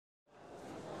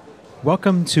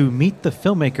Welcome to Meet the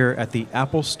Filmmaker at the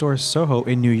Apple Store Soho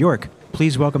in New York.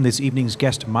 Please welcome this evening's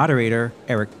guest moderator,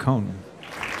 Eric Cohn.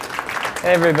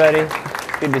 Hey everybody,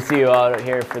 good to see you all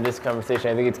here for this conversation.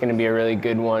 I think it's going to be a really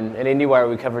good one. At IndieWire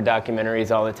we cover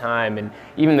documentaries all the time, and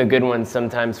even the good ones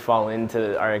sometimes fall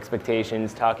into our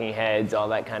expectations, talking heads, all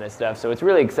that kind of stuff. So it's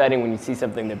really exciting when you see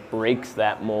something that breaks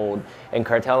that mold, and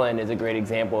Cartel Land is a great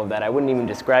example of that. I wouldn't even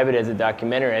describe it as a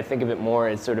documentary. I think of it more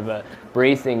as sort of a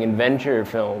bracing adventure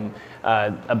film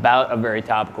about a very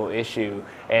topical issue,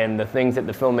 and the things that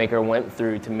the filmmaker went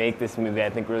through to make this movie I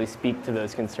think really speak to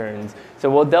those concerns. So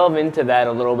we'll delve into that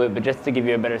a little bit, but just to give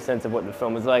you a better sense of what the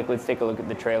film was like, let's take a look at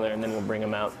the trailer and then we'll bring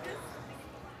them out.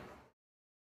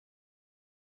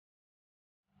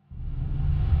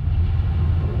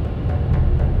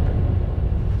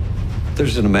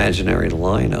 There's an imaginary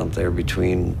line out there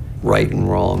between right and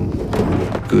wrong,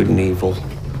 good and evil.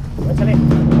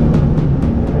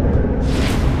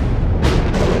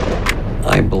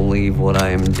 I believe what I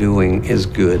am doing is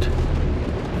good,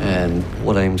 and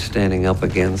what I'm standing up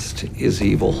against is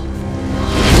evil.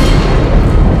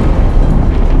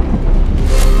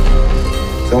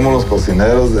 Somos los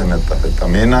cocineros de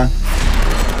metanfetamina.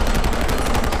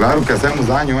 Claro que hacemos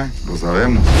daño, lo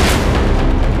sabemos.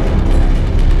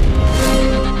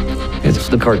 It's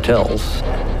the cartels.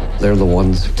 They're the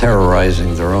ones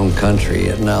terrorizing their own country,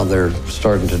 and now they're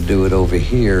starting to do it over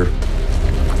here.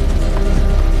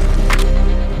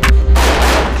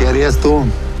 ¿Qué harías tú?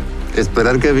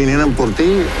 ¿Esperar que vinieran por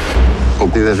ti o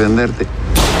defenderte?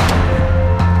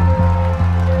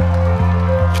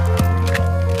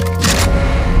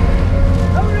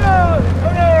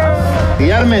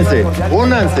 Y ármense,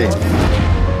 únanse.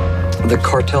 The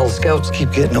cartel scouts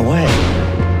keep getting away.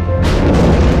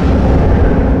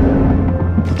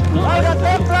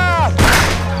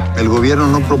 El gobierno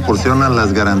no proporciona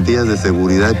las garantías de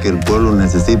seguridad que el pueblo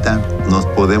necesita. Nos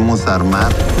podemos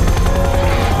armar.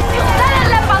 Si a ustedes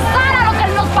les pasara lo que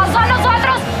nos pasó a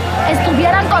nosotros,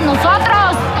 estuvieran con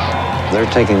nosotros. They're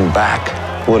taking back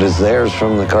what is theirs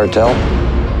from the cartel.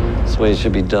 This way it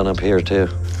should be done up here, too.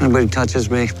 Anybody touches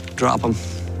me, drop them.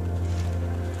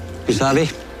 You sabe?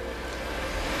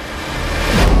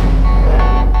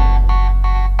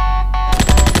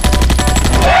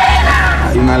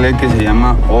 Hay una ley que se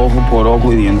llama ojo por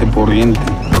ojo y diente por diente.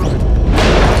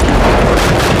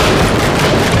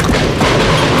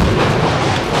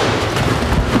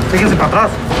 Fíjense para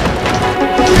atrás.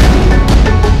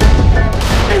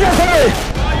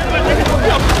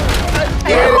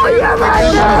 ¡Te voy a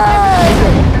matar!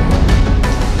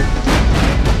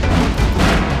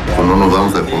 O no nos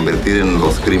vamos a convertir en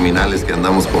los criminales que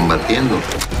andamos combatiendo.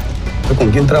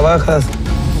 ¿Con quién trabajas?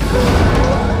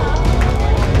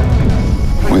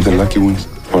 With the lucky ones,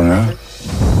 for now.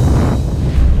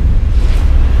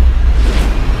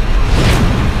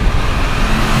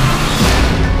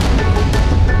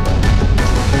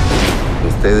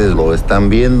 Ustedes lo están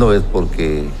viendo es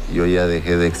porque yo ya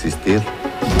dejé de existir.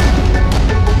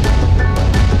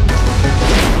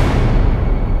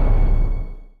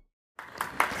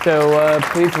 So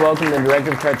please welcome the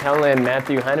director of Cartel Land,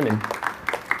 Matthew Heineman.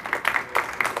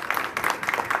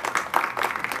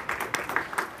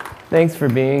 Thanks for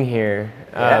being here.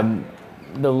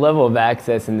 The level of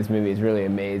access in this movie is really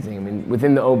amazing. I mean,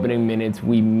 within the opening minutes,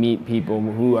 we meet people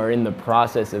who are in the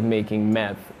process of making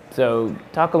meth. So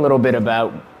talk a little bit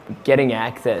about getting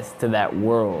access to that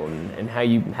world and how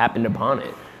you happened upon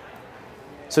it.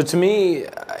 So to me,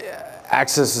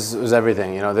 access is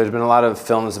everything. You know, there's been a lot of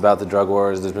films about the drug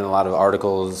wars. There's been a lot of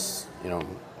articles, you know,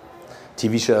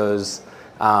 TV shows.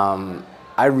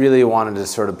 I really wanted to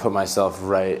sort of put myself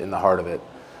right in the heart of it.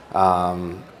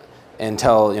 And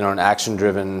tell, you know, an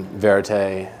action-driven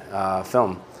verite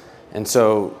film. And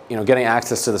so, you know, getting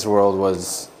access to this world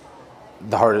was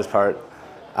the hardest part.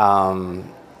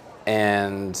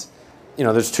 And, you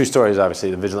know, there's two stories,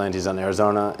 obviously. The vigilantes on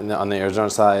Arizona, on the Arizona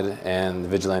side, and the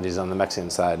vigilantes on the Mexican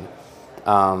side.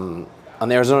 On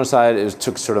the Arizona side, it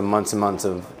took sort of months and months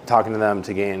of talking to them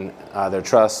to gain their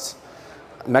trust.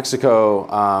 Mexico,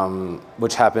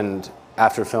 which happened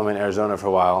after filming Arizona for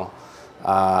a while,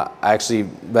 I actually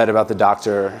read about the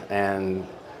doctor and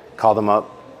called him up,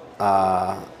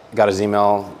 got his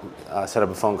email, set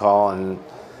up a phone call, and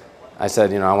I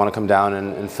said, you know, I want to come down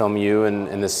and film you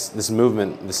and this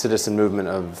movement, the citizen movement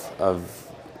of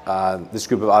this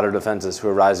group of auto defenses who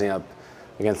are rising up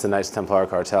against the Knights Templar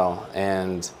cartel.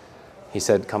 And he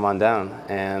said, come on down.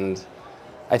 And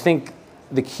I think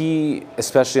the key,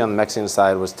 especially on the Mexican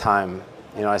side, was time.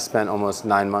 You know, I spent almost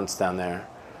 9 months down there.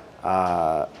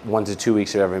 1 to 2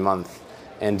 weeks of every month,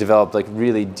 and developed like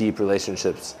really deep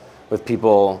relationships with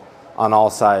people on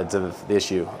all sides of the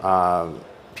issue.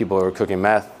 People who were cooking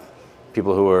meth,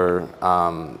 people who were,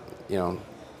 you know,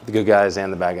 the good guys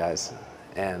and the bad guys.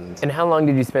 And how long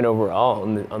did you spend overall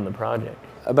on the project?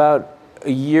 About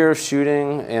a year of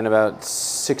shooting and about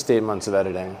 6 to 8 months of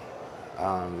editing.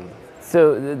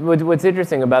 So what's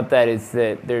interesting about that is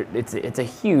that it's a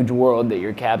huge world that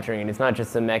you're capturing, and it's not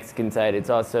just the Mexican side, it's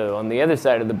also on the other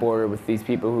side of the border with these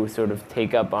people who sort of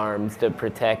take up arms to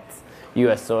protect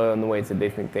U.S. soil in the ways that they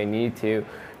think they need to.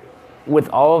 With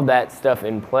all of that stuff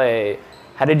in play,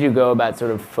 how did you go about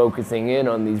sort of focusing in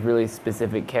on these really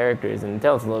specific characters? And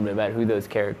tell us a little bit about who those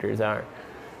characters are.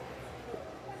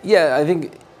 Yeah, I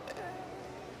think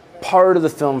part of the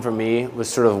film for me was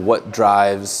sort of what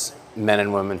drives men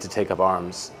and women to take up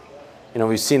arms. You know,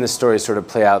 we've seen this story sort of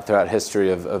play out throughout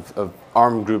history of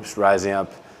armed groups rising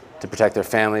up to protect their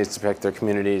families, to protect their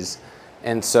communities.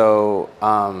 And so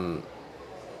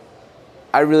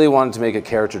I really wanted to make a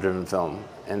character-driven film.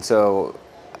 And so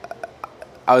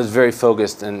I was very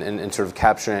focused in sort of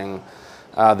capturing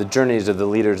the journeys of the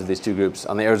leaders of these two groups.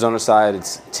 On the Arizona side,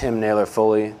 it's Tim Naylor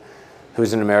Foley,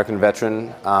 who's an American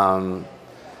veteran.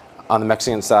 On the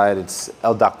Mexican side, it's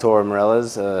El Doctor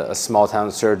Morales, a small-town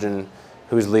surgeon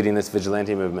who's leading this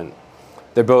vigilante movement.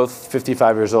 They're both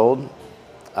 55 years old.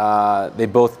 They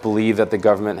both believe that the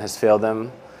government has failed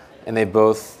them, and they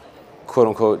both,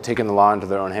 quote-unquote, taken the law into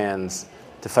their own hands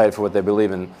to fight for what they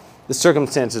believe in. The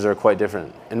circumstances are quite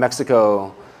different. In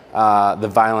Mexico, the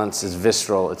violence is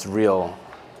visceral, it's real.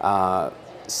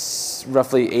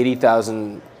 Roughly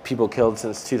 80,000 people killed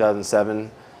since 2007.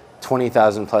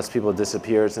 20,000 plus people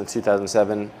disappeared since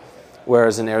 2007,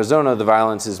 whereas in Arizona, the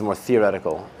violence is more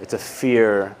theoretical. It's a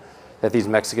fear that these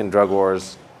Mexican drug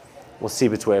wars will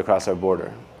seep its way across our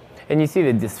border. And you see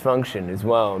the dysfunction as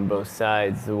well on both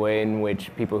sides, the way in which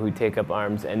people who take up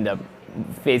arms end up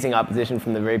facing opposition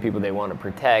from the very people they want to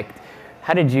protect.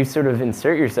 How did you sort of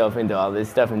insert yourself into all this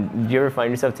stuff, and did you ever find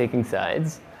yourself taking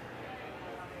sides?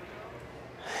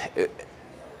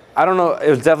 I don't know. It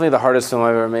was definitely the hardest film I've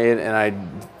ever made, and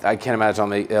I can't imagine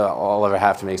I'll ever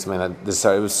have to make something that this.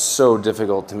 It was so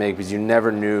difficult to make because you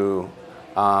never knew.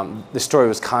 The story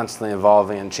was constantly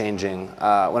evolving and changing.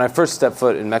 When I first stepped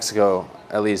foot in Mexico,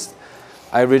 at least,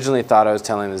 I originally thought I was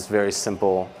telling this very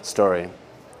simple story,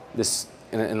 this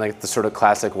in like the sort of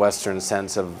classic Western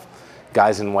sense of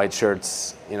guys in white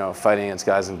shirts, you know, fighting against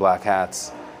guys in black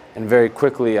hats, and very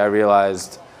quickly I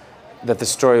realized that the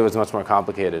story was much more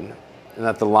complicated, and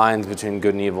that the lines between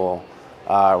good and evil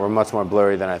were much more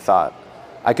blurry than I thought.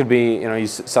 I could be, you know, you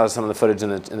saw some of the footage in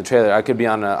the trailer, I could be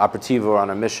on an aperitivo or on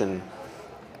a mission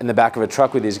in the back of a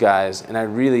truck with these guys, and I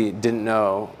really didn't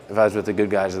know if I was with the good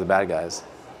guys or the bad guys.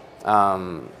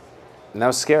 And that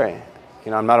was scary.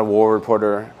 You know, I'm not a war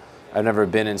reporter. I've never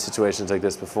been in situations like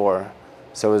this before.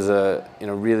 So it was a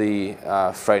really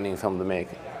frightening film to make.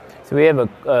 So we have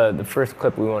the first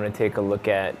clip we want to take a look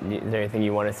at. Is there anything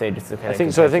you want to say just to kind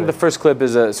of... I think the first clip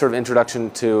is a sort of introduction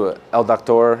to El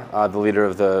Doctor, the leader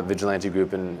of the vigilante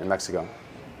group in Mexico.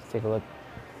 Let's take a look.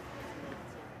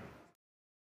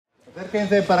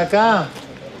 Acérquense para acá.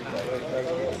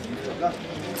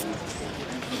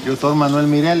 Yo soy Manuel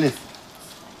Mireles,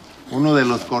 uno de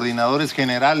los coordinadores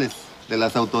generales de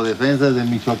las autodefensas de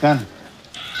Michoacán.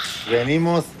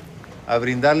 Venimos a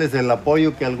brindarles el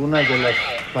apoyo que algunas de las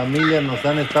familias nos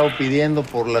han estado pidiendo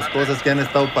por las cosas que han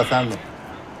estado pasando.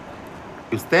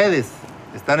 Ustedes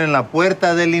están en la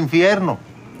puerta del infierno,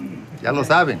 ya lo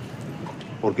saben,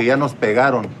 porque ya nos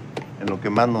pegaron en lo que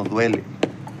más nos duele.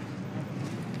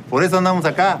 Por eso andamos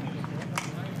acá.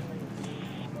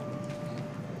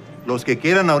 Los que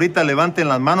quieran ahorita levanten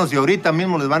las manos y ahorita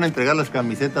mismo les van a entregar las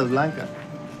camisetas blancas.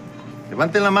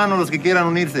 Levanten la mano los que quieran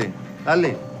unirse.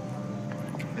 Dale.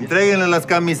 Entréguenle las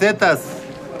camisetas.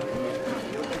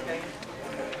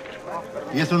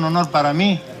 Y es un honor para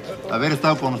mí haber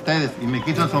estado con ustedes y me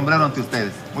quito el sombrero ante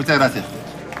ustedes. Muchas gracias.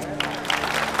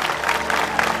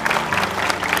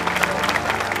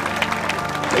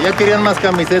 Ya querían más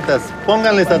camisetas.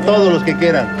 Pónganles a todos los que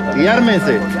quieran. Y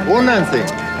ármense, únanse.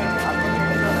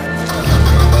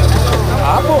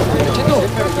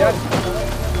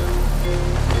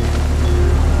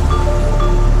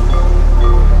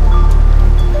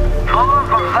 Todos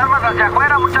con sus armas hacia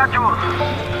afuera, muchachos.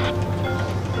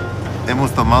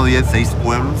 Hemos tomado ya 6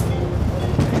 pueblos.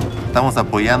 Estamos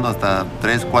apoyando hasta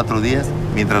 3, 4 días,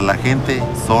 mientras la gente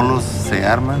solos se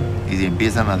arman y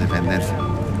empiezan a defenderse.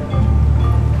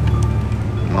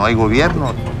 No hay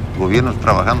gobierno. El gobierno está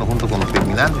trabajando junto con los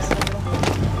criminales.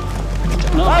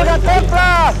 ¡Salgan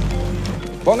templas!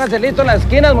 Pónganse listos en las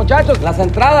esquinas, muchachos. Las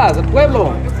entradas del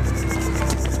pueblo.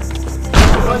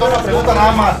 Una pregunta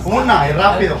nada más. Una, y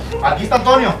rápido. Aquí está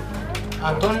Antonio.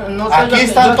 Antonio, no sé. Aquí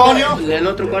está Antonio. El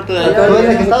otro cuarto de allá. ¿Tú eres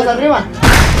el que estás arriba?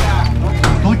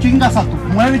 Tú chingas a tu.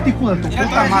 Muévete, hijo de tu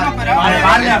puta madre.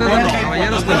 Vale, a ver.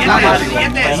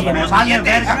 Vale,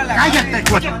 verga. Cállate,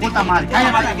 hijo de tu puta madre.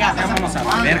 Cállate. Vámonos a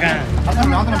la verga.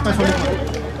 Levanta un peso,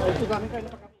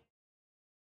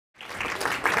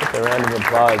 A round of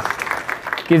applause.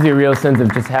 Gives you a real sense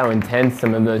of just how intense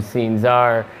some of those scenes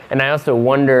are. And I also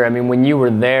wonder, I mean, when you were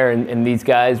there and these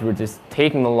guys were just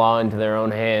taking the law into their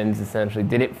own hands, essentially,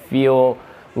 did it feel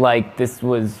like this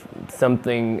was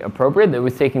something appropriate that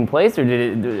was taking place, or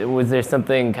was there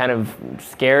something kind of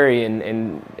scary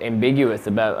and ambiguous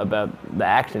about the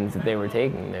actions that they were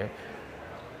taking there?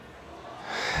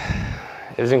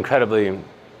 It was incredibly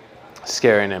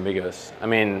scary and ambiguous. I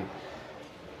mean,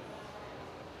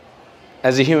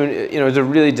 as a human, you know, it's a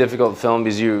really difficult film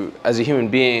because you, as a human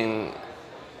being,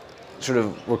 sort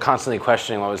of were constantly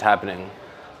questioning what was happening.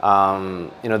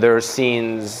 You know, there are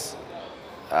scenes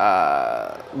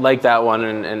like that one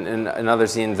and other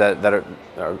scenes that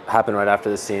happen right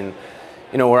after this scene,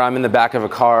 you know, where I'm in the back of a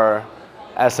car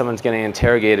as someone's getting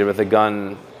interrogated with a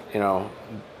gun, you know,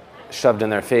 shoved in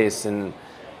their face, and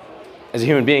as a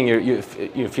human being, you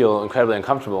feel incredibly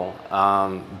uncomfortable.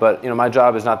 But you know, my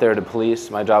job is not there to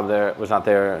police. My job there was not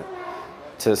there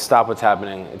to stop what's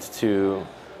happening. It's to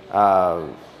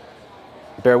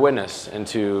bear witness and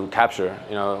to capture,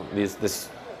 you know, this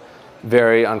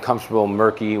very uncomfortable,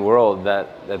 murky world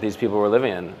that these people were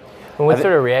living in. And what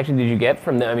sort of reaction did you get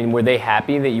from them? I mean, were they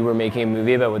happy that you were making a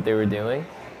movie about what they were doing?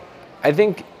 I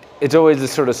think it's always the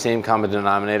sort of same common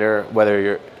denominator, whether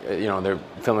you're, you know, they're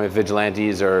filming with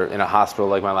vigilantes or in a hospital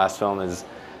like my last film is,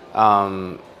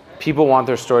 people want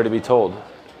their story to be told.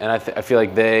 And I feel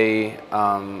like they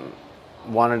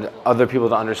wanted other people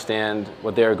to understand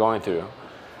what they were going through.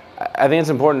 I think it's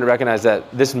important to recognize that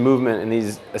this movement in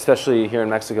these, especially here in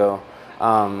Mexico,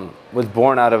 was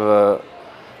born out of a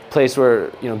place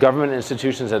where, you know, government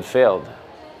institutions had failed.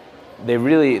 They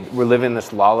really were living in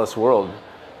this lawless world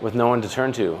with no one to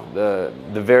turn to.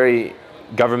 The very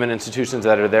government institutions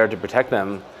that are there to protect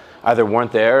them either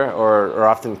weren't there or are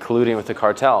often colluding with the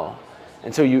cartel.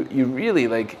 And so you really,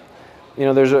 like, you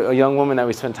know, there's a young woman that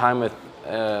we spent time with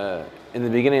in the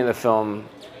beginning of the film,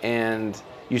 and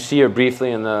you see her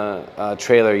briefly in the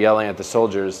trailer yelling at the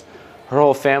soldiers. Her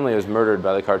whole family was murdered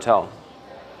by the cartel.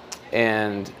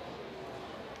 And,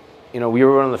 you know, we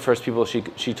were one of the first people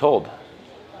she told.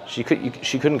 She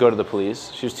couldn't go to the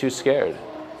police. She was too scared.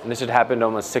 And this had happened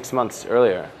almost 6 months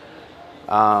earlier.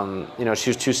 You know, she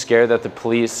was too scared that the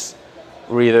police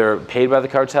were either paid by the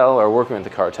cartel or working with the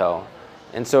cartel.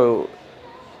 And so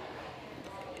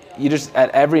you just, at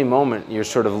every moment, you're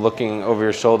sort of looking over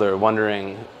your shoulder,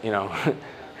 wondering, you know,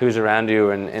 who's around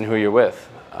you and who you're with.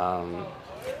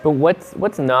 But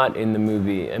what's not in the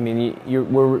movie? I mean,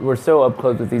 we're so up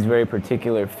close with these very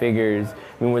particular figures.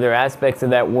 I mean, were there aspects of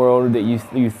that world that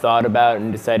you thought about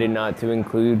and decided not to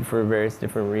include for various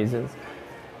different reasons?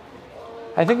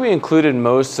 I think we included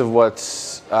most of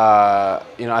what's you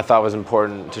know, I thought was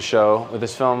important to show with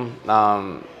this film.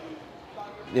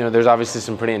 You know, there's obviously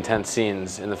some pretty intense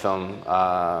scenes in the film,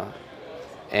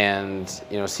 and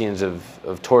you know, scenes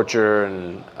of torture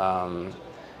and.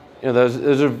 You know,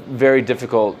 those are very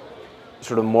difficult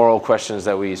sort of moral questions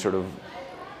that we sort of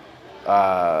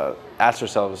asked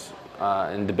ourselves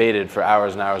and debated for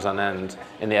hours and hours on end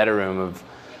in the edit room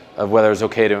of whether it was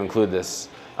okay to include this.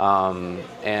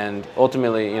 And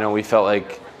ultimately, you know, we felt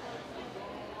like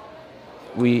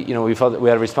we felt that we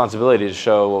had a responsibility to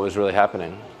show what was really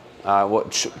happening,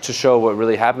 to show what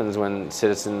really happens when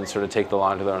citizens sort of take the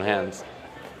law into their own hands.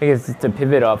 I guess to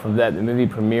pivot off of that, the movie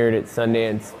premiered at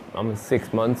Sundance almost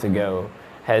 6 months ago.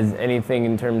 Has anything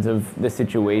in terms of the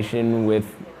situation with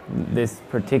this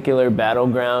particular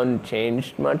battleground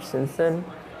changed much since then?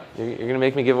 You're going to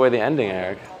make me give away the ending,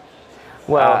 Eric.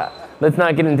 Well, let's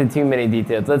not get into too many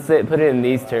details. Let's put it in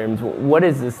these terms. What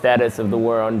is the status of the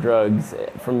war on drugs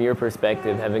from your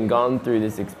perspective, having gone through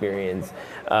this experience?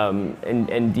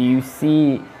 And do you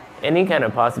see any kind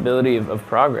of possibility of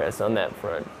progress on that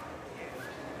front?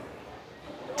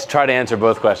 To try to answer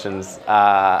both questions,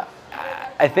 I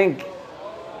think,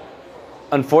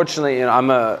 unfortunately, you know, I'm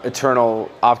an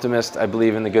eternal optimist. I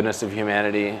believe in the goodness of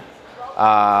humanity,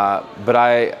 but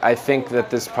I think that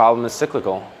this problem is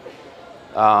cyclical.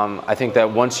 I think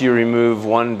that once you remove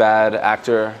one bad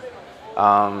actor,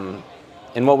 and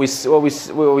what we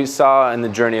saw in the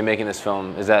journey of making this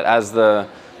film is that as the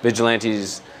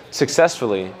vigilantes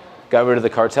successfully got rid of the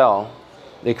cartel,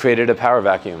 they created a power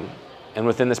vacuum. And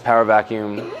within this power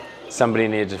vacuum, somebody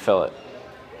needed to fill it.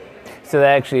 So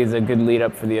that actually is a good lead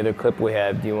up for the other clip we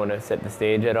have. Do you want to set the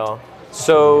stage at all?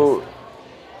 So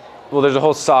Well, there's a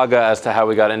whole saga as to how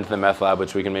we got into the meth lab,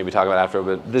 which we can maybe talk about after.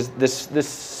 But this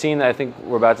scene that I think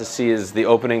we're about to see is the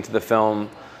opening to the film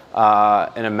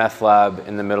in a meth lab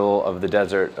in the middle of the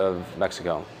desert of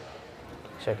Mexico.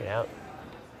 Check it out.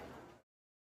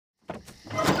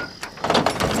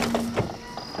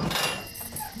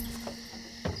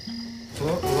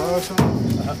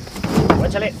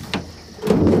 Échale.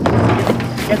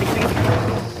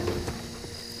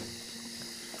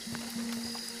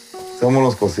 Somos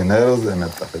los cocineros de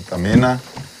metanfetamina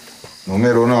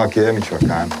número 1 aquí de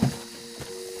Michoacán.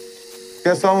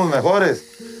 ¿Qué somos mejores?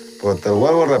 Pues te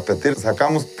vuelvo a repetir,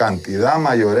 sacamos cantidad,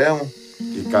 mayoreo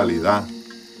y calidad.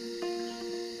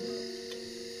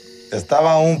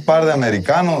 Estaba un par de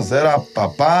americanos, era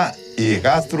papá y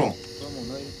gastro.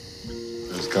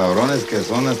 Los cabrones que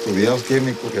son estudiados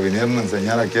químicos que vinieron a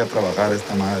enseñar aquí a trabajar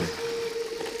esta madre.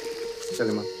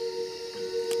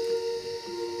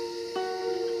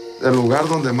 El lugar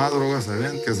donde más drogas se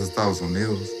ven, que es Estados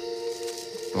Unidos.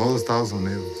 Todo Estados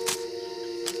Unidos.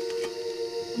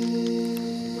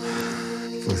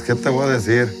 Pues, ¿qué te voy a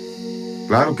decir?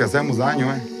 Claro que hacemos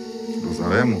daño, lo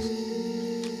sabemos.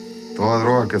 Toda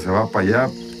droga que se va para allá.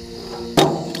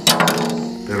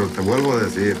 Pero te vuelvo a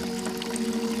decir,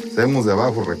 somos de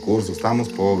bajos recursos, estamos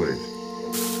pobres.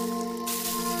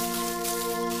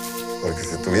 Porque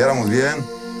si estuviéramos bien,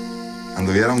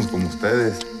 anduviéramos como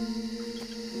ustedes.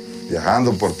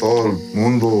 Viajando por todo el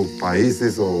mundo,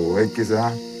 países o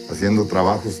XA, haciendo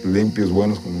trabajos limpios,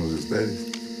 buenos como los de ustedes.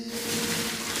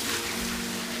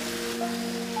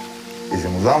 Y si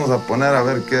nos vamos a poner a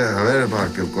ver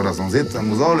para que el corazoncito se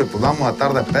nos doble, pues vamos a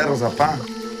atar de perros, apá.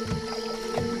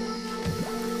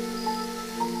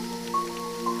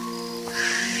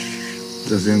 ¿Qué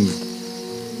estás haciendo?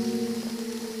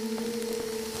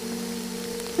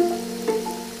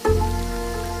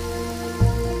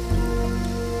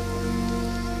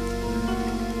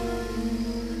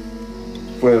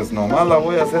 Pues nomás la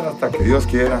voy a hacer hasta que Dios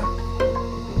quiera.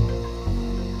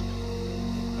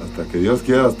 Hasta que Dios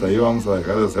quiera, hasta ahí vamos a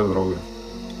dejar de hacer drogas.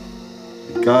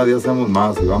 Y cada día hacemos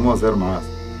más y vamos a hacer más.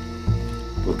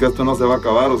 Porque esto no se va a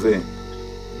acabar, ¿o sí?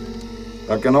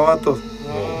 ¿A que no, vatos?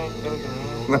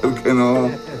 No, claro que no. Claro que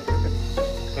no.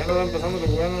 Apenas va empezando lo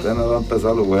bueno. Apenas va a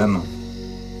empezar lo bueno.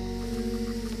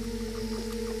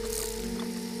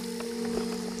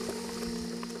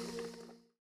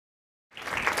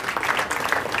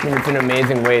 I mean, it's an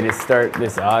amazing way to start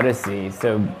this odyssey.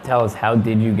 So tell us, how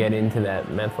did you get into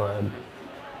that meth lab?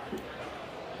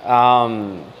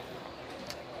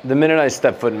 The minute I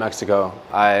stepped foot in Mexico,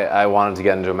 I wanted to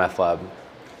get into a meth lab.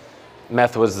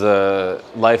 Meth was the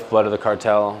lifeblood of the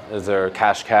cartel, is their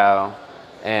cash cow,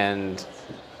 and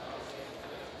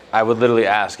I would literally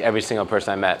ask every single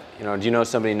person I met, do you know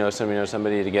somebody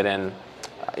to get in?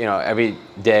 Every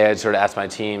day I'd sort of ask my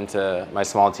team, my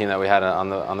small team that we had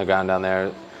on the ground down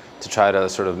there, to try to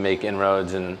sort of make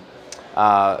inroads. And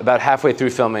about halfway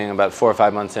through filming, about 4 or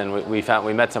 5 months in, we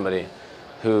met somebody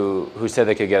who said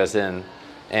they could get us in,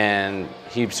 and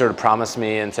he sort of promised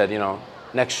me and said,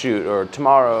 next shoot or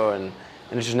tomorrow, and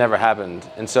it just never happened.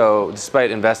 And so,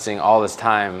 despite investing all this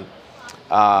time,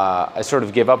 I sort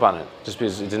of gave up on it, just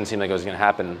because it didn't seem like it was going to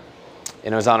happen.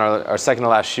 And it was on our second to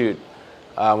last shoot,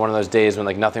 one of those days when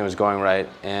nothing was going right,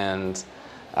 and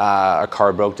our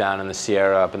car broke down in the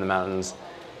Sierra up in the mountains,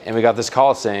 and we got this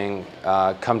call saying,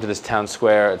 come to this town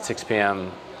square at 6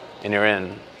 p.m. and you're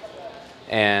in.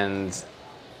 And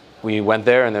we went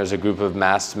there, and there's a group of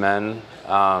masked men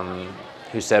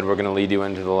who said, we're going to lead you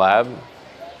into the lab.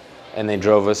 And they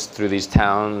drove us through these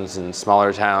towns and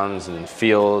smaller towns and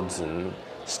fields, and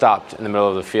stopped in the middle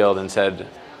of the field and said,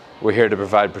 we're here to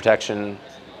provide protection.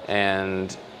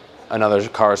 And another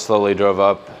car slowly drove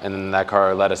up, and then that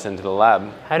car led us into the lab.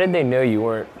 How did they know you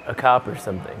weren't a cop or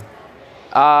something?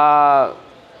 So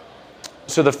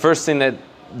the first thing that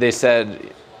they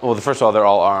said, well, first of all, they're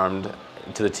all armed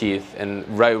to the teeth. And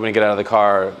right when we get out of the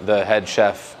car, the head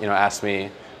chef, asked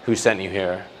me, who sent you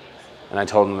here? And I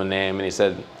told him the name, and he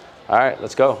said, all right,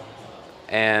 let's go.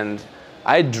 And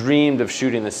I dreamed of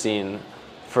shooting this scene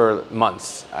for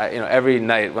months. Every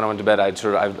night when I went to bed, I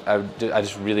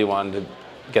just really wanted to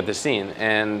get this scene.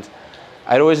 And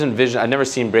I'd always envisioned, I'd never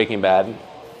seen Breaking Bad,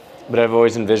 but I've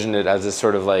always envisioned it as this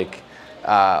sort of like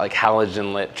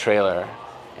halogen lit trailer.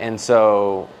 And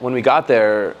so when we got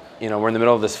there, we're in the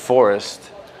middle of this forest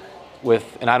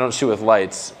and I don't shoot with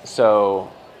lights.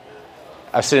 So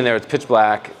I was sitting there, it's pitch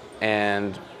black,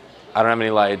 and I don't have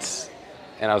any lights.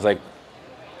 And I was like,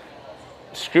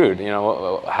 screwed,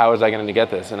 how was I going to get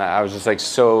this? And I was just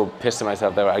so pissed at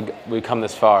myself that we'd come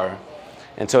this far.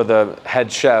 And so the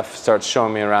head chef starts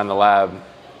showing me around the lab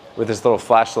with this little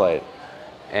flashlight.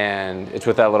 and it's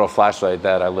with that little flashlight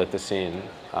that I lit the scene.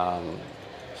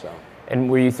 And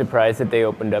were you surprised that they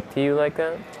opened up to you like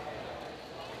that?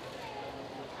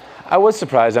 I was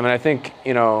surprised. I mean, I think,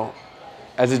 you know,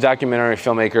 as a documentary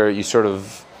filmmaker, you sort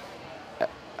of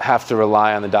have to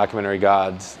rely on the documentary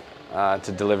gods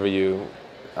to deliver you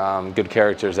good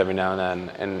characters every now and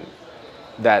then. And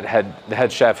the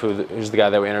head chef, who's the guy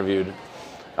that we interviewed,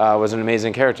 was an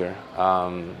amazing character.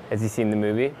 Has he seen the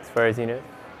movie, as far as you know?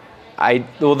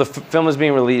 Well, the film is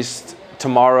being released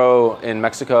tomorrow in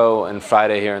Mexico and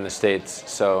Friday here in the States.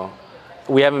 So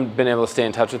we haven't been able to stay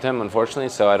in touch with him, unfortunately.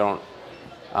 So I don't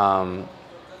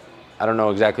know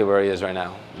exactly where he is right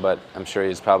now, but I'm sure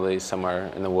he's probably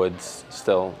somewhere in the woods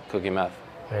still cooking meth.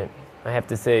 Right. I have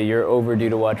to say, you're overdue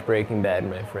to watch Breaking Bad,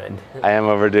 my friend. I am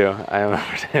overdue. I am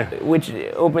overdue. Which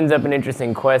opens up an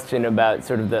interesting question about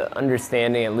sort of the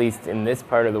understanding, at least in this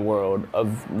part of the world,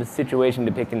 of the situation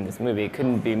depicted in this movie. It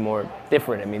couldn't be more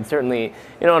different. I mean, certainly,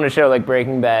 you know, on a show like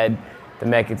Breaking Bad, the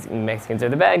Mexicans are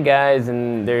the bad guys,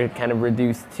 and they're kind of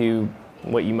reduced to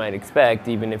what you might expect,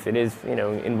 even if it is, you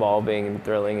know, involving and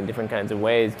thrilling in different kinds of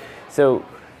ways. So,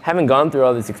 having gone through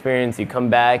all this experience, you come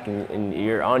back and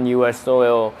you're on U.S.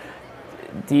 soil.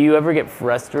 Do you ever get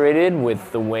frustrated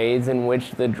with the ways in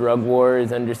which the drug war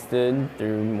is understood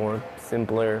through more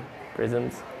simpler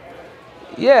prisms?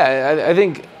 Yeah, I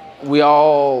think we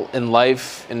all, in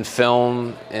life, in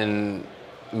film, in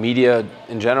media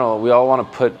in general, we all want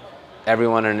to put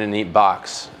everyone in a neat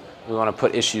box. We want to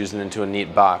put issues into a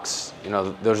neat box. You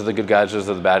know, those are the good guys, those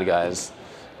are the bad guys.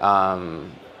 And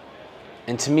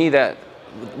to me, that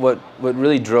what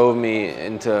really drove me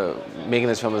into making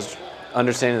this film was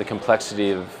understanding the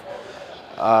complexity of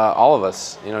all of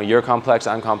us. You know, you're complex,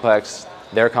 I'm complex,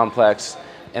 they're complex,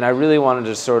 and I really wanted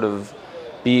to sort of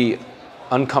be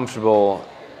uncomfortable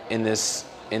in this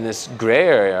gray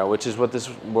area, which is what this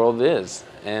world is.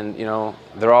 And you know,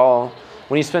 they're all,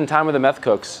 when you spend time with the meth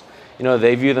cooks, you know,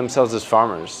 they view themselves as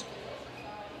farmers.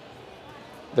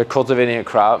 They're cultivating a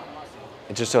crop.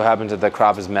 It just so happens that the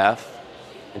crop is meth.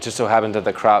 It just so happens that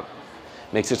the crop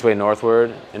makes its way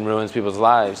northward and ruins people's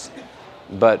lives.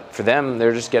 But for them,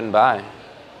 they're just getting by.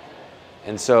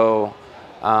 And so,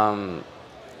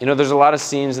 you know, there's a lot of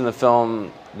scenes in the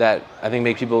film that I think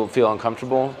make people feel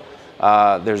uncomfortable.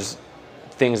 There's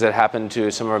things that happen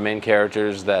to some of our main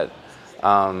characters that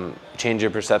change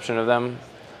your perception of them.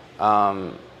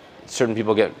 Certain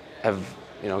people have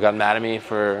gotten mad at me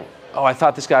for, oh, I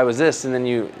thought this guy was this, and then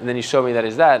you show me that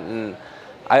he's that, and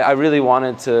I really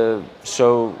wanted to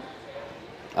show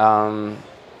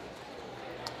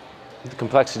the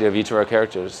complexity of each of our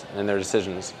characters and their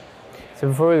decisions. So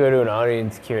before we go to an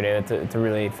audience Q&A, it's a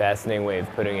really fascinating way of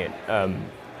putting it.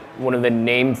 One of the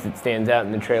names that stands out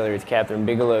in the trailer is Catherine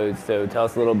Bigelow. So tell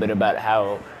us a little bit about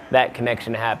how that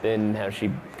connection happened, how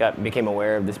she became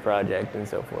aware of this project, and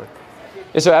so forth.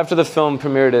 Yeah, so after the film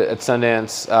premiered at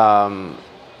Sundance,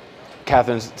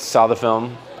 Catherine saw the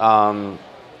film.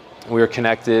 We were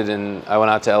connected, and I went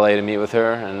out to LA to meet with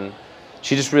her, and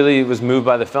she just really was moved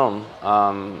by the film.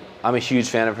 I'm a huge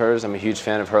fan of hers. I'm a huge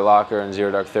fan of Hurt Locker and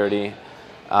Zero Dark 30.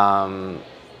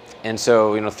 And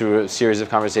so, you know, through a series of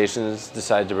conversations,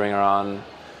 decided to bring her on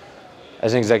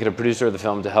as an executive producer of the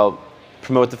film to help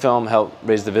promote the film, help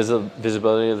raise the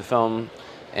visibility of the film.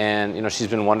 And, you know, she's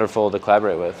been wonderful to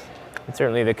collaborate with. It's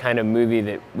certainly the kind of movie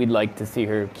that we'd like to see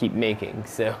her keep making.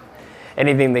 So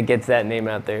anything that gets that name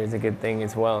out there is a good thing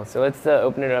as well. So let's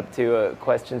open it up to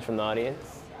questions from the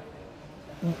audience.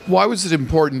 Why was it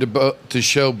important to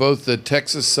show both the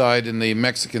Texas side and the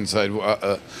Mexican side?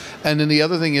 And then the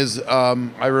other thing is,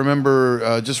 I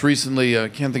remember just recently, I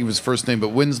can't think of his first name, but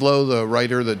Winslow, the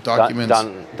writer that documents...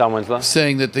 Don Winslow.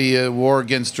 Saying that the war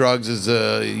against drugs is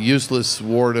a useless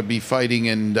war to be fighting.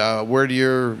 And how do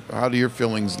your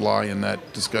feelings lie in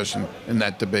that discussion, in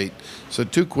that debate? So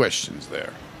 2 questions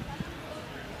there.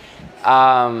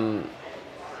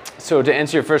 So to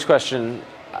answer your first question,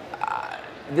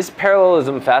 this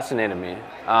parallelism fascinated me.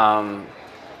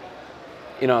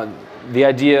 You know, the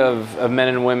idea of men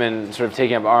and women sort of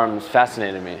taking up arms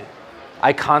fascinated me.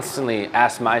 I constantly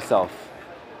ask myself,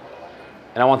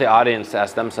 and I want the audience to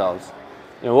ask themselves,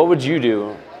 you know, what would you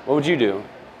do? What would you do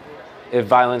if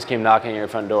violence came knocking at your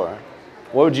front door?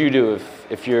 What would you do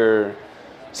if your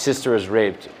sister was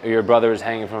raped or your brother was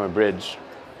hanging from a bridge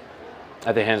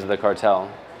at the hands of the cartel?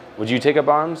 Would you take up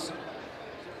arms?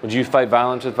 Would you fight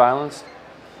violence with violence?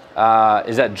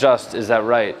 Is that just? Is that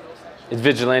right? Is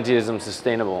vigilantism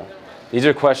sustainable? These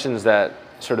are questions that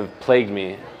sort of plagued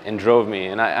me and drove me,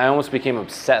 and I almost became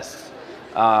obsessed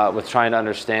with trying to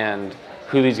understand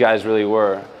who these guys really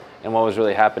were and what was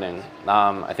really happening.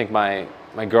 I think my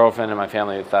girlfriend and my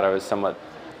family thought I was somewhat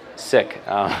sick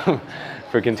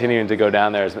for continuing to go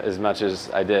down there as much as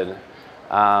I did.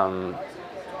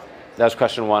 That was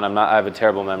question one. I have a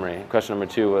terrible memory. Question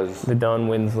number two was the Don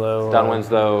Winslow. Don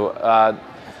Winslow.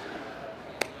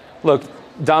 Look,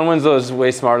 Don Winslow is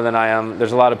way smarter than I am.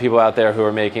 There's a lot of people out there who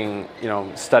are making,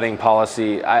 studying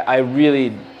policy.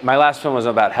 My last film was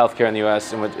about healthcare in the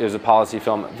U.S. and it was a policy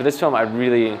film. For this film, I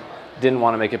really didn't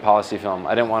want to make a policy film.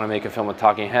 I didn't want to make a film with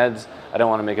talking heads. I don't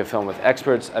want to make a film with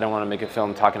experts. I don't want to make a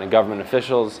film talking to government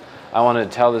officials. I wanted to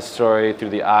tell this story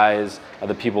through the eyes of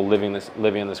the people living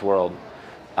in this world.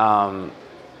 That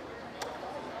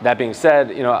being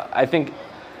said, I think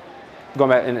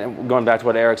going back to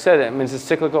what Eric said, it's a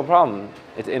cyclical problem.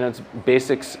 It's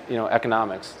basics,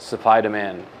 economics, supply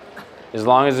demand. As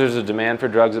long as there's a demand for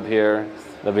drugs up here,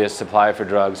 there'll be a supply for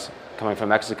drugs coming from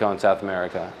Mexico and South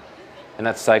America. And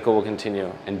that cycle will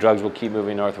continue, and drugs will keep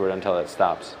moving northward until it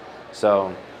stops.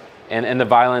 So, and the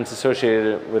violence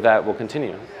associated with that will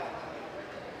continue.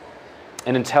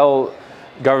 And until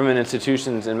government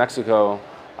institutions in Mexico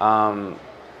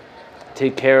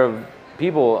take care of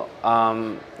people,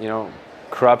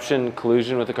 corruption,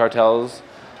 collusion with the cartels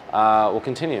will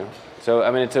continue. So,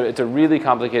 it's a really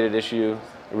complicated issue,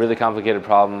 a really complicated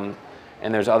problem,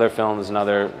 and there's other films and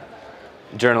other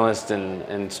journalists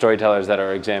and storytellers that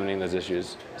are examining those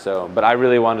issues. So, but I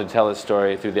really wanted to tell this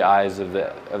story through the eyes of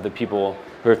the people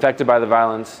who are affected by the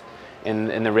violence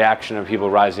and the reaction of people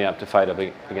rising up to fight up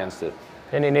against it.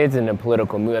 And it isn't a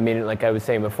political move. Like I was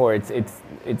saying before, it's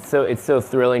so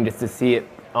thrilling just to see it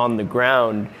on the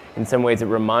ground. In some ways, it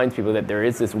reminds people that there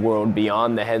is this world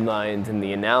beyond the headlines and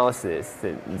the analysis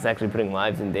that is actually putting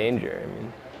lives in danger.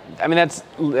 That's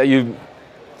you.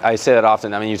 I say that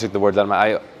often. You took the words out of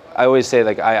my. I always say,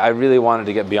 I really wanted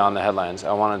to get beyond the headlines.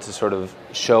 I wanted to sort of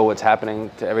show what's happening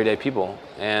to everyday people.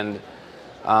 And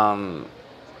I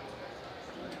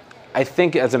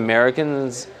think as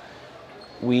Americans,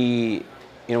 we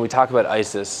talk about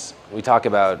ISIS, we talk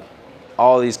about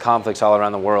all these conflicts all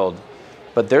around the world,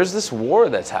 but there's this war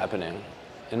that's happening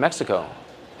in Mexico,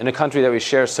 in a country that we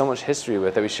share so much history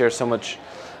with, that we share so much,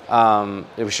 that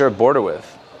we share a border with.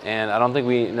 And I don't think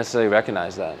we necessarily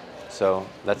recognize that. So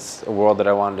that's a world that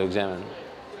I wanted to examine.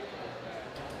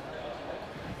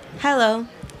 Hello.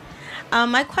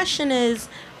 My question is,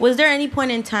 was there any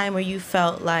point in time where you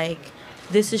felt like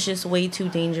this is just way too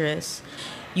dangerous?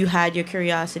 You had your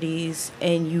curiosities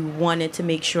and you wanted to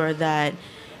make sure that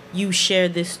you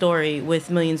shared this story with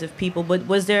millions of people, but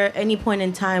was there any point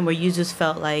in time where you just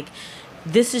felt like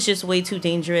this is just way too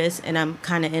dangerous and I'm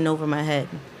kind of in over my head?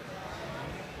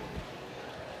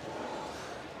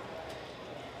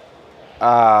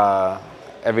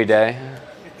 Every day.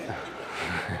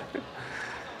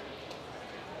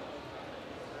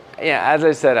 Yeah, as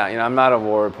I said, I'm not a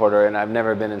war reporter, and I've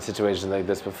never been in situations like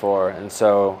this before, and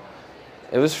so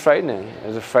it was frightening. It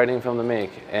was a frightening film to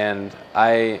make, and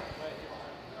as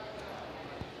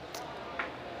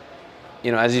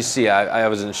you see, I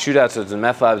was in shootouts, I was in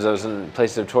meth labs, I was in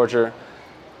places of torture.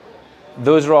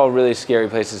 Those are all really scary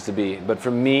places to be, but for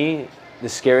me, the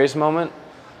scariest moment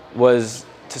was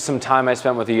to some time I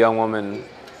spent with a young woman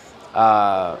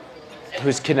who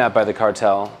was kidnapped by the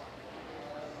cartel,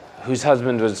 whose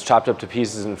husband was chopped up to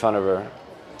pieces in front of her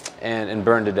and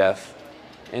burned to death.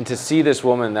 And to see this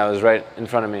woman that was right in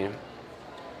front of me,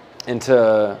 and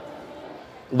to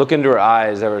look into her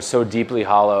eyes that were so deeply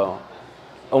hollow,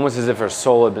 almost as if her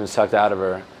soul had been sucked out of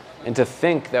her, and to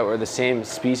think that we're the same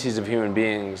species of human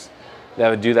beings that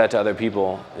would do that to other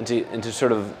people, and to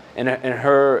sort of, and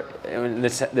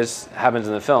this happens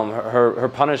in the film, her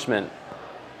punishment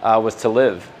was to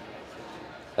live.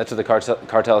 That's what the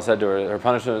cartel said to her. Her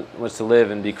punishment was to live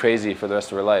and be crazy for the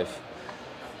rest of her life.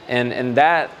 And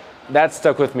that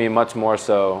stuck with me much more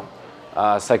so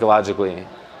psychologically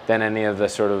than any of the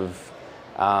sort of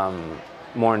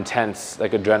more intense,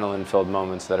 adrenaline-filled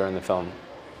moments that are in the film.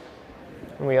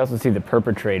 And we also see the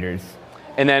perpetrators.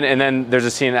 And then there's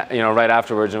a scene, right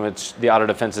afterwards in which the auto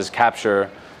defenses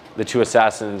capture the two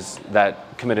assassins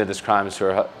that committed these crimes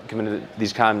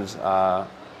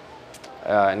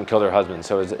and killed her husband.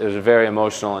 So it was a very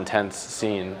emotional, intense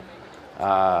scene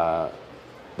that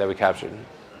we captured.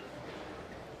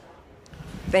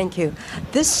 Thank you.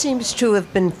 This seems to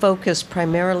have been focused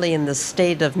primarily in the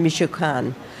state of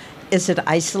Michoacan. Is it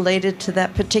isolated to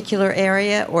that particular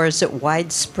area, or is it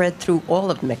widespread through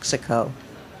all of Mexico?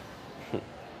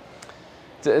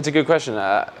 It's a good question.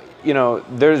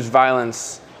 There's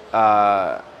violence.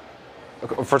 First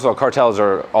of all, cartels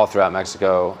are all throughout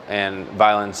Mexico, and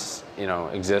violence,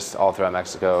 exists all throughout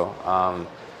Mexico.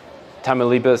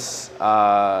 Tamaulipas,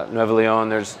 Nuevo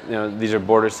León. These are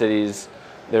border cities.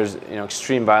 There's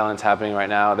extreme violence happening right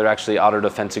now. There are actually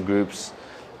auto-defensive groups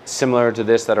similar to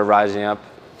this that are rising up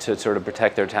to sort of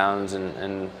protect their towns.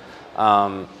 And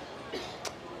I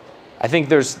think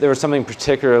there was something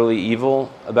particularly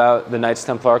evil about the Knights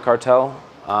Templar cartel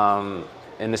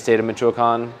in the state of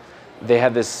Michoacan. They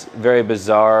had this very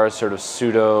bizarre sort of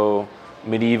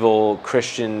pseudo-medieval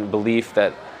Christian belief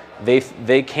that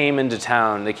they came into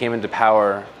town, they came into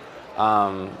power.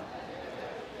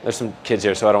 There's some kids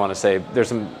here, so I don't want to say.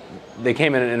 They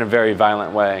came in a very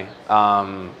violent way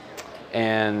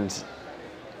and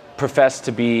professed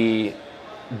to be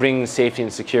bringing safety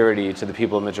and security to the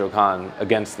people of Michoacan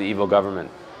against the evil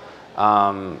government.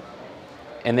 And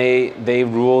they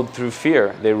ruled through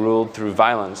fear. They ruled through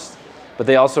violence. But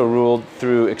they also ruled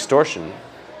through extortion.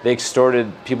 They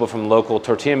extorted people from local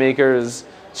tortilla makers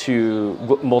to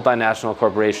multinational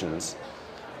corporations.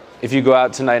 If you go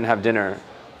out tonight and have dinner,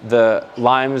 the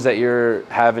limes that you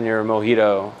have in your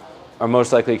mojito are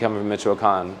most likely coming from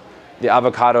Michoacan. The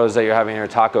avocados that you're having in your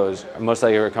tacos are most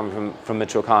likely coming from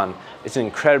Michoacan. It's an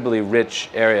incredibly rich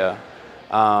area,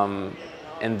 and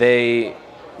they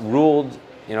ruled.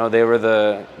 They were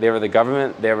the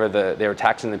government. They were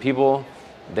taxing the people.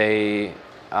 They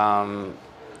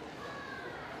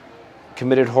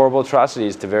committed horrible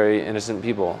atrocities to very innocent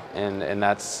people, and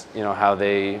that's how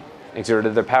they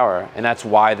exerted their power, and that's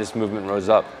why this movement rose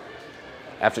up.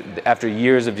 After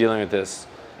years of dealing with this,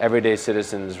 everyday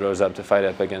citizens rose up to fight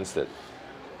up against it.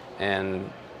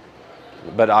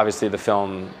 But obviously the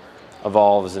film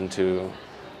evolves into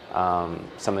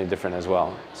something different as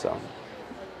well. So.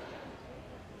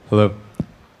 Hello.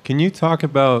 Can you talk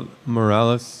about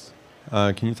Morales?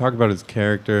 Can you talk about his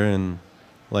character and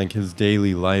like his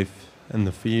daily life and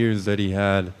the fears that he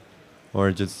had,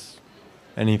 or just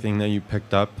anything that you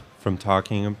picked up from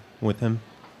talking with him?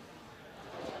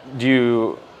 Do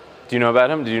you know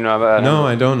about him? Did you know about him? No,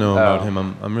 I don't know about him.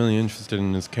 I'm really interested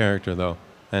in his character though,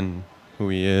 and who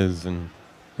he is,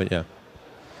 but yeah.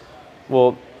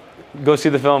 Well, go see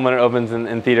the film when it opens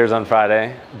in theaters on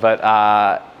Friday.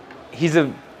 But he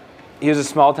was a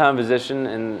small town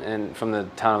physician from the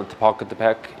town of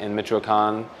Tepalcatepec in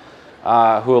Michoacan,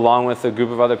 who, along with a group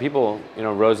of other people,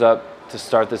 rose up to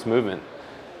start this movement.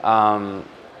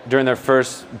 During their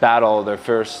first battle, their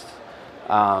first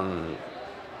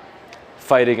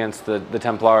fight against the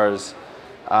Templars,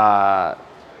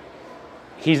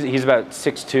 he's about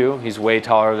 6'2". He's way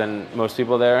taller than most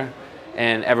people there,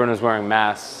 and everyone was wearing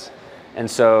masks. And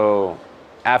so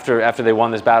after they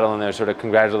won this battle and they're sort of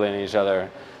congratulating each other,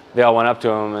 they all went up to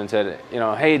him and said,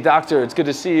 "Hey, doctor, it's good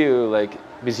to see you."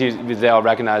 Because they all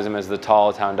recognize him as the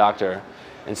tall town doctor.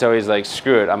 And so he's like,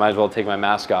 "Screw it, I might as well take my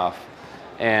mask off."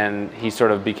 And he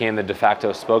sort of became the de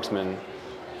facto spokesman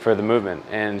for the movement.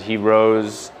 And he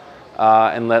rose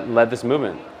and led this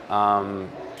movement.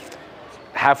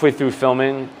 Halfway through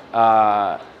filming,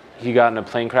 he got in a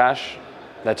plane crash.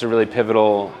 That's a really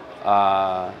pivotal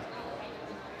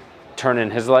turn in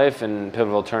his life and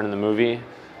pivotal turn in the movie.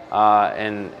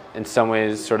 And in some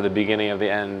ways, sort of the beginning of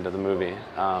the end of the movie.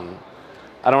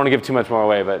 I don't want to give too much more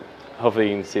away, but hopefully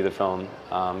you can see the film.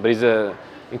 But he's an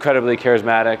incredibly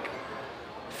charismatic,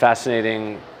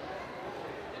 fascinating,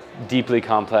 deeply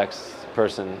complex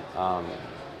person.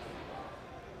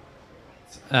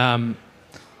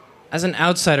 As an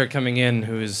outsider coming in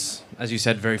who is, as you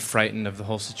said, very frightened of the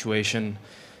whole situation,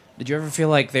 did you ever feel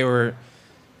like they were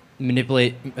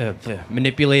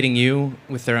manipulating you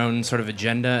with their own sort of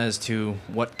agenda as to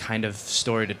what kind of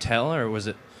story to tell, or was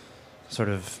it sort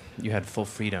of you had full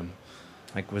freedom?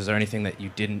 Like, was there anything that you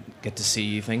didn't get to see,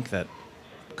 you think, that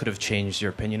could have changed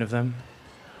your opinion of them?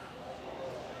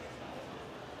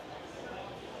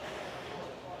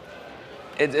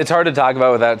 It's hard to talk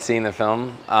about without seeing the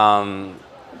film.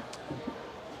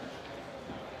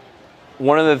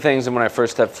 One of the things when I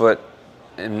first stepped foot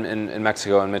in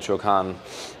Mexico, in Michoacan,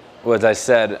 was I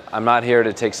said, I'm not here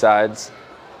to take sides.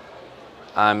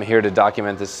 I'm here to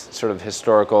document this sort of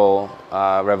historical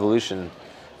revolution.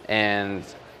 And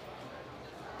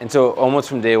so almost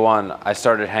from day one, we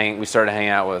started hanging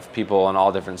out with people on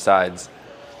all different sides.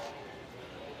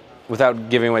 Without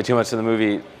giving away too much of the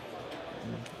movie,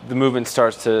 the movement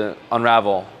starts to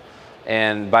unravel.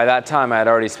 And by that time, I had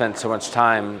already spent so much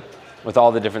time with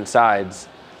all the different sides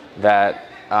that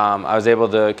I was able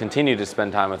to continue to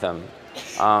spend time with them.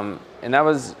 And that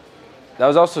was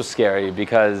also scary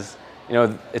because,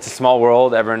 it's a small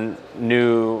world. Everyone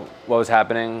knew what was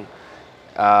happening.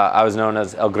 I was known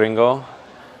as El Gringo.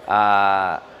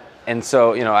 And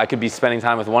so, I could be spending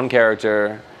time with one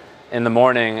character in the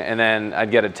morning, and then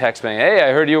I'd get a text saying, "Hey,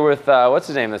 I heard you were with what's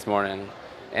his name this morning,"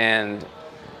 and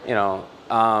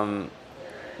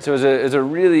So it's a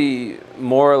really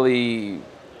morally,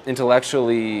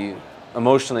 intellectually,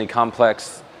 emotionally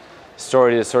complex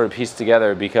story to sort of piece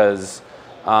together because,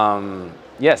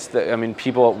 yes, I mean,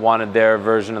 people wanted their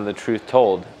version of the truth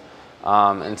told.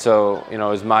 And so, you know,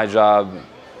 it was my job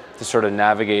to sort of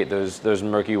navigate those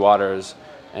murky waters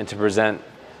and to present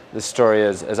the story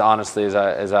as honestly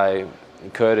as I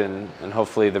could, and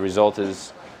hopefully the result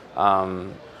is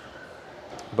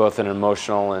both an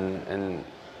emotional and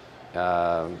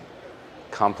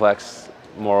complex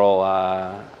moral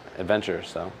adventure.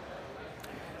 So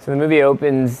the movie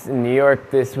opens in New York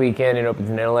this weekend. It opens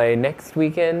in LA next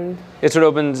weekend. It's at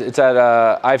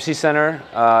IFC Center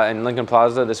in Lincoln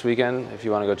Plaza this weekend, if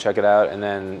you want to go check it out, and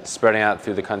then spreading out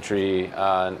through the country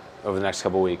over the next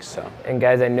couple weeks. So. And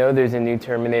guys, I know there's a new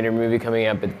Terminator movie coming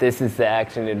out, but this is the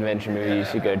action adventure movie you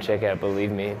should go check out,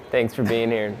 believe me. Thanks for being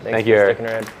here. Thanks Thank for you, Eric.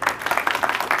 sticking around.